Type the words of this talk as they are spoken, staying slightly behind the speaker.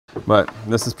But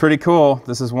this is pretty cool.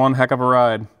 This is one heck of a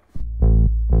ride.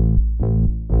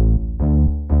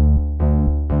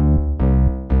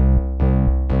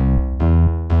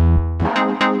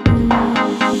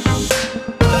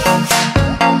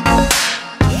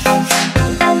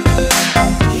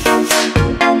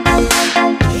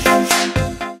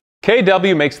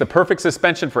 KW makes the perfect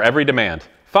suspension for every demand.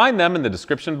 Find them in the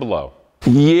description below.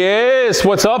 Yes,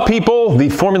 what's up people? The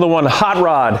Formula One hot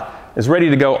rod is ready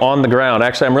to go on the ground.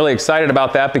 Actually, I'm really excited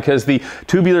about that because the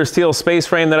tubular steel space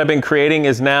frame that I've been creating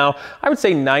is now, I would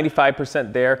say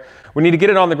 95% there. We need to get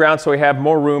it on the ground so we have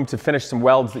more room to finish some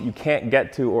welds that you can't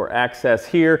get to or access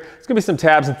here. There's gonna be some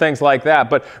tabs and things like that,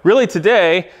 but really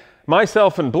today,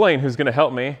 myself and Blaine, who's gonna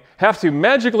help me, have to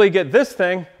magically get this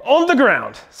thing on the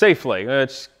ground safely,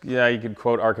 which, yeah, you could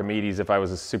quote Archimedes if I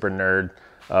was a super nerd,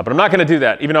 but I'm not gonna do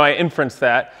that, even though I inferenced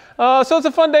that. So it's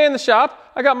a fun day in the shop.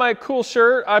 I got my cool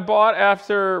shirt I bought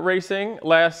after racing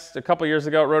a couple years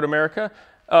ago at Road America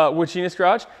with Genius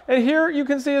Garage. And here you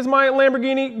can see is my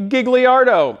Lamborghini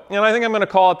Gigliardo. And I think I'm gonna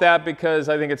call it that because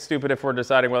I think it's stupid if we're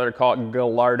deciding whether to call it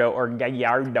Gallardo or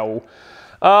Gallardo.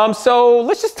 So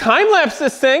let's just time-lapse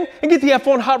this thing and get the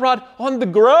F1 hot rod on the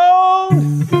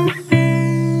ground.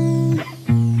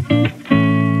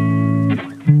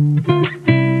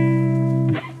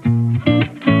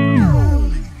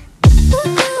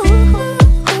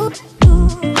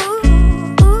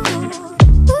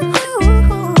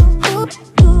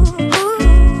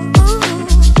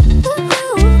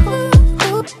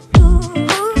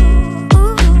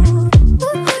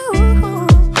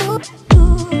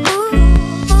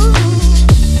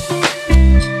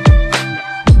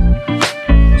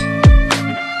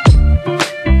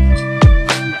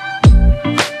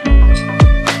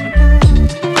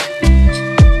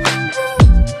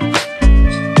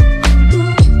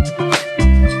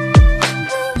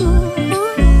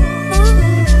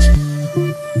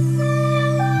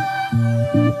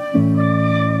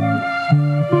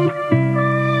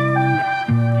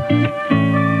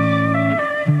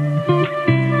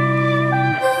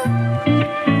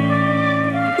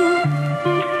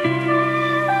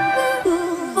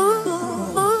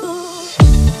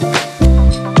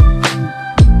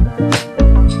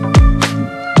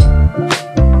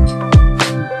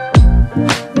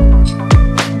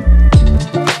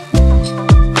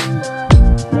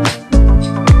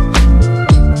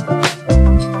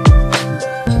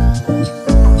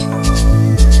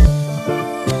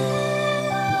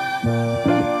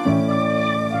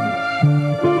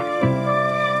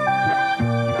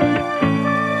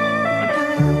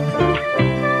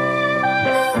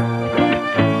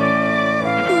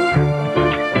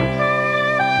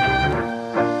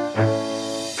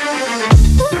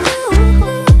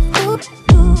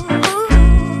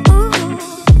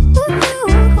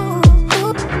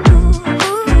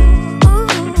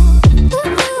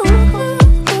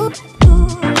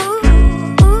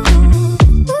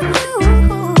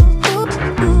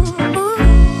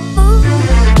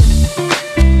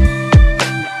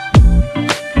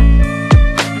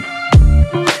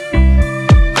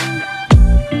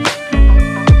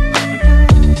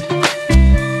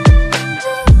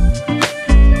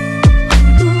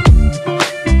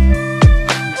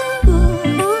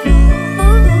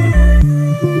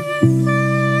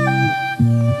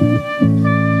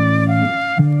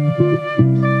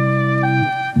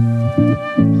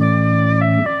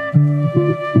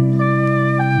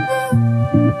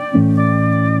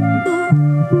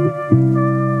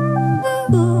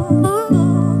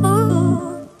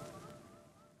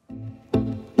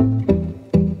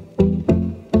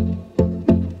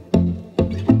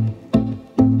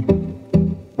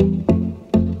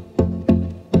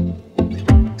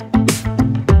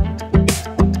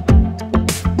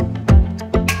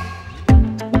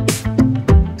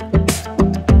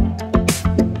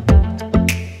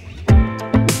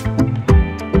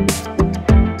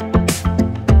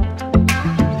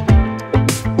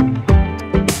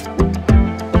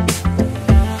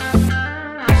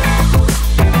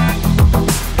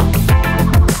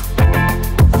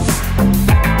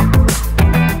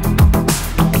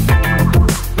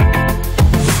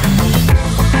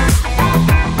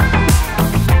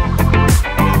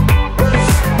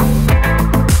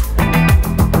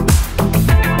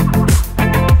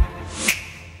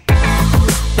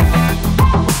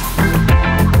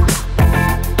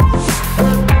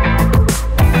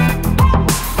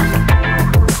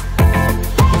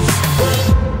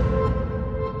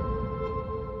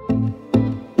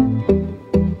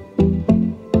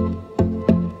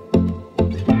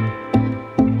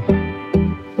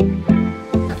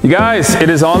 guys, it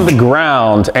is on the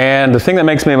ground, and the thing that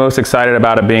makes me most excited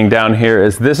about it being down here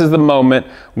is this is the moment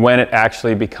when it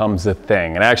actually becomes a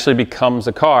thing. It actually becomes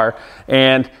a car,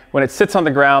 and when it sits on the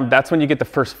ground, that's when you get the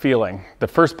first feeling. The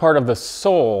first part of the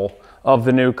soul of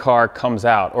the new car comes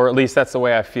out, or at least that's the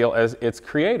way I feel as its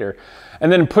creator. And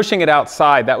then pushing it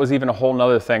outside, that was even a whole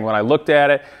nother thing. When I looked at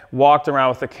it, walked around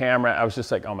with the camera, I was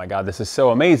just like, oh my God, this is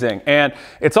so amazing. And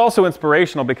it's also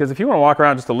inspirational because if you want to walk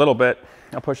around just a little bit,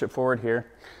 I'll push it forward here.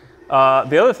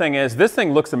 The other thing is, this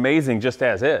thing looks amazing just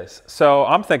as is. So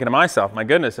I'm thinking to myself, my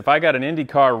goodness, if I got an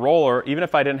IndyCar roller, even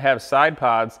if I didn't have side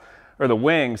pods or the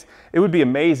wings, it would be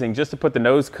amazing just to put the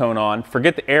nose cone on,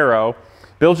 forget the aero,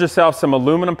 build yourself some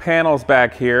aluminum panels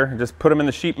back here, just put them in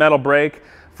the sheet metal brake,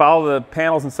 follow the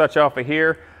panels and such off of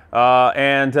here,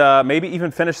 and maybe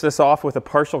even finish this off with a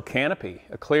partial canopy,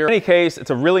 a clear. In any case, it's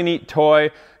a really neat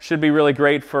toy, should be really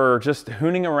great for just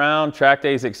hooning around, track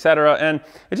days, etc. And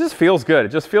it just feels good. It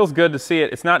just feels good to see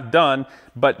it. It's not done,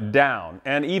 but down.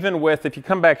 And even with, if you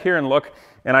come back here and look,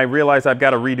 and I realize I've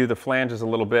got to redo the flanges a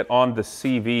little bit on the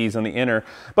CVs on the inner,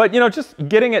 but you know, just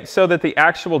getting it so that the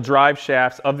actual drive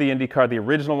shafts of the IndyCar, the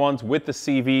original ones with the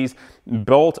CVs,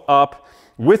 bolt up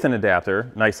with an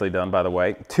adapter, nicely done by the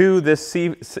way, to this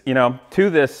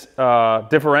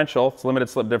differential. It's limited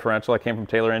slip differential. I came from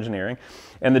Taylor Engineering,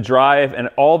 and the drive and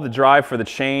all the drive for the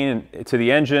chain and to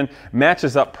the engine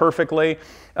matches up perfectly.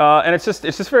 And it's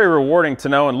just very rewarding to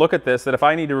know and look at this, that if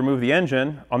I need to remove the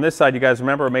engine, on this side, you guys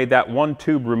remember I made that one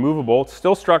tube removable. It's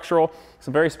still structural.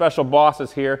 Some very special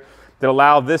bosses here that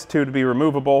allow this tube to be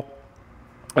removable.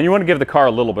 And you want to give the car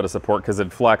a little bit of support because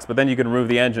it flex, but then you can remove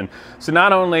the engine. So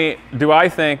not only do I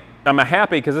think I'm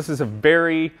happy because this is a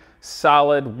very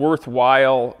solid,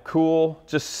 worthwhile, cool,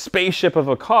 just spaceship of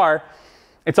a car,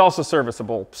 it's also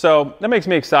serviceable. So that makes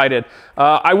me excited.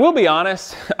 I will be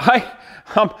honest,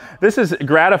 this is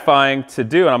gratifying to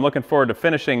do, and I'm looking forward to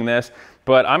finishing this,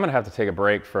 but I'm gonna have to take a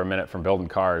break for a minute from building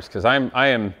cars because I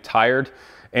am tired.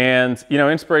 And you know,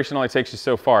 inspiration only takes you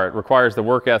so far. It requires the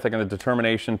work ethic and the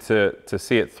determination to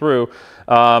see it through.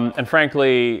 And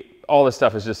frankly, all this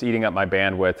stuff is just eating up my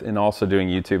bandwidth and also doing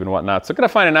YouTube and whatnot. So I'm gonna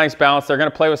find a nice balance. They're gonna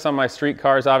play with some of my street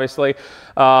cars, obviously.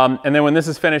 And then when this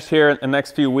is finished here in the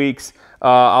next few weeks,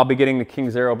 I'll be getting the King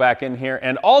Zero back in here.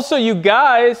 And also, you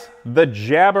guys, the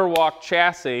Jabberwock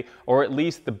chassis, or at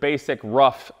least the basic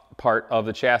rough part of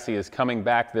the chassis, is coming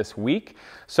back this week.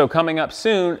 So coming up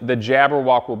soon, the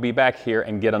Jabberwock will be back here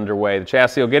and get underway. The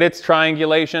chassis will get its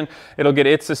triangulation, it'll get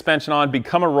its suspension on,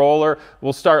 become a roller.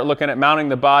 We'll start looking at mounting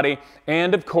the body,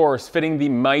 and of course, fitting the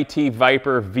mighty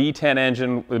Viper V10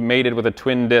 engine mated with a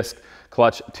twin disc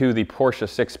clutch to the Porsche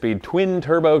 6-speed twin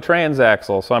turbo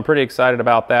transaxle. So I'm pretty excited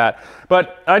about that.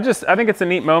 But I think it's a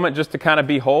neat moment just to kind of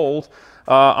behold.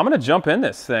 I'm gonna jump in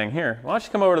this thing here. Why don't you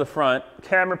come over to the front?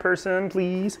 Camera person,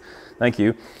 please. Thank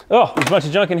you. Oh, there's a bunch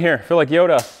of junk in here. I feel like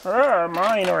Yoda.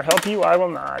 Mine, or help you, I will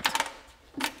not.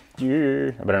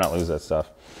 I better not lose that stuff.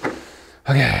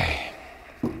 Okay.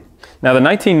 Now the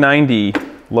 1990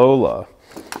 Lola,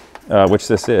 which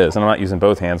this is, and I'm not using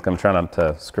both hands because I'm trying not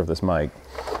to screw this mic,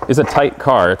 is a tight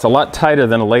car. It's a lot tighter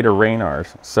than a later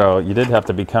Reynars, so you did have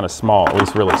to be kind of small, at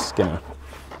least really skinny.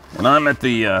 And I'm at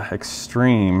the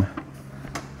extreme.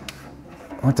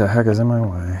 What the heck is in my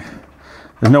way?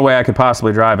 There's no way I could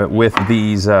possibly drive it with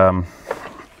these doggone,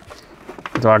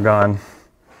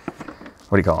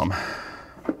 what do you call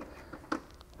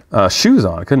them? Shoes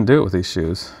on. I couldn't do it with these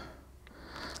shoes.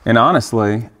 And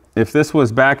honestly, if this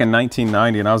was back in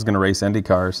 1990 and I was going to race Indy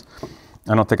cars,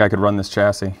 I don't think I could run this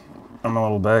chassis. I'm a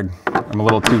little big. I'm a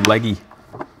little too leggy.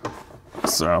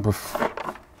 So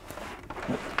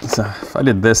if I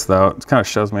did this though, it kind of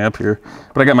shows me up here.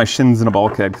 But I got my shins in a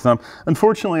bulkhead because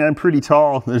unfortunately I'm pretty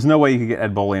tall. There's no way you could get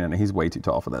Ed Bowling in it. He's way too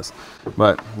tall for this.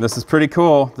 But this is pretty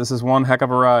cool. This is one heck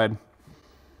of a ride.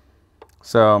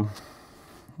 So,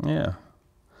 yeah.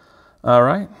 All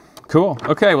right. Cool.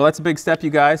 Okay, well that's a big step, you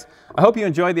guys. I hope you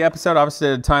enjoyed the episode. Obviously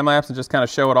did a time lapse and just kind of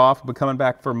show it off. We'll be coming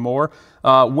back for more.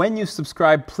 When you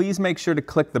subscribe, please make sure to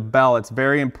click the bell. It's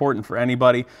very important for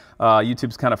anybody.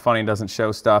 YouTube's kind of funny and doesn't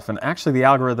show stuff. And actually the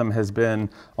algorithm has been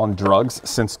on drugs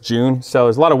since June. So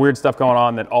there's a lot of weird stuff going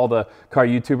on that all the car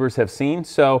YouTubers have seen.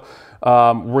 So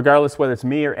regardless whether it's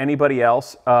me or anybody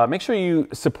else, make sure you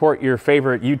support your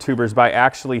favorite YouTubers by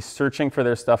actually searching for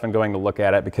their stuff and going to look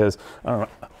at it, because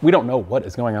we don't know what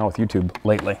is going on with YouTube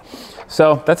lately.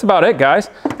 So that's about it, guys.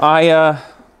 I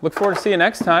look forward to see you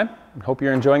next time and hope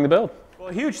you're enjoying the build. Well,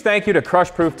 a huge thank you to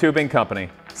Crushproof Tubing Company.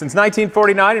 Since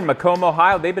 1949 in Macomb,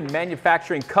 Ohio, they've been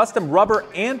manufacturing custom rubber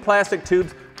and plastic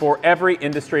tubes for every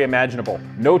industry imaginable.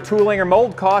 No tooling or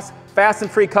mold costs, fast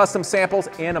and free custom samples,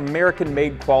 and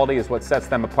American-made quality is what sets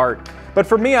them apart. But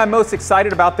for me, I'm most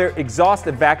excited about their exhaust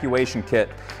evacuation kit.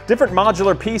 Different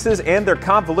modular pieces and their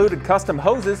convoluted custom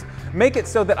hoses make it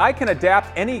so that I can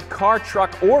adapt any car,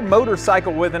 truck, or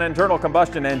motorcycle with an internal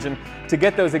combustion engine to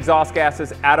get those exhaust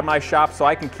gases out of my shop so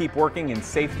I can keep working in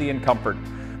safety and comfort.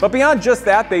 But beyond just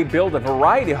that, they build a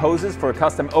variety of hoses for a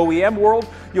custom OEM world.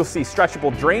 You'll see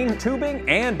stretchable drain tubing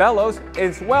and bellows,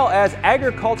 as well as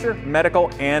agriculture,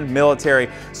 medical, and military.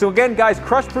 So again, guys,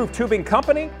 Crushproof Tubing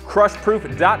Company,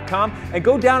 crushproof.com, and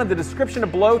go down in the description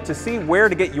below to see where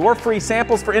to get your free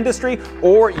samples for industry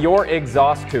or your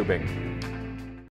exhaust tubing.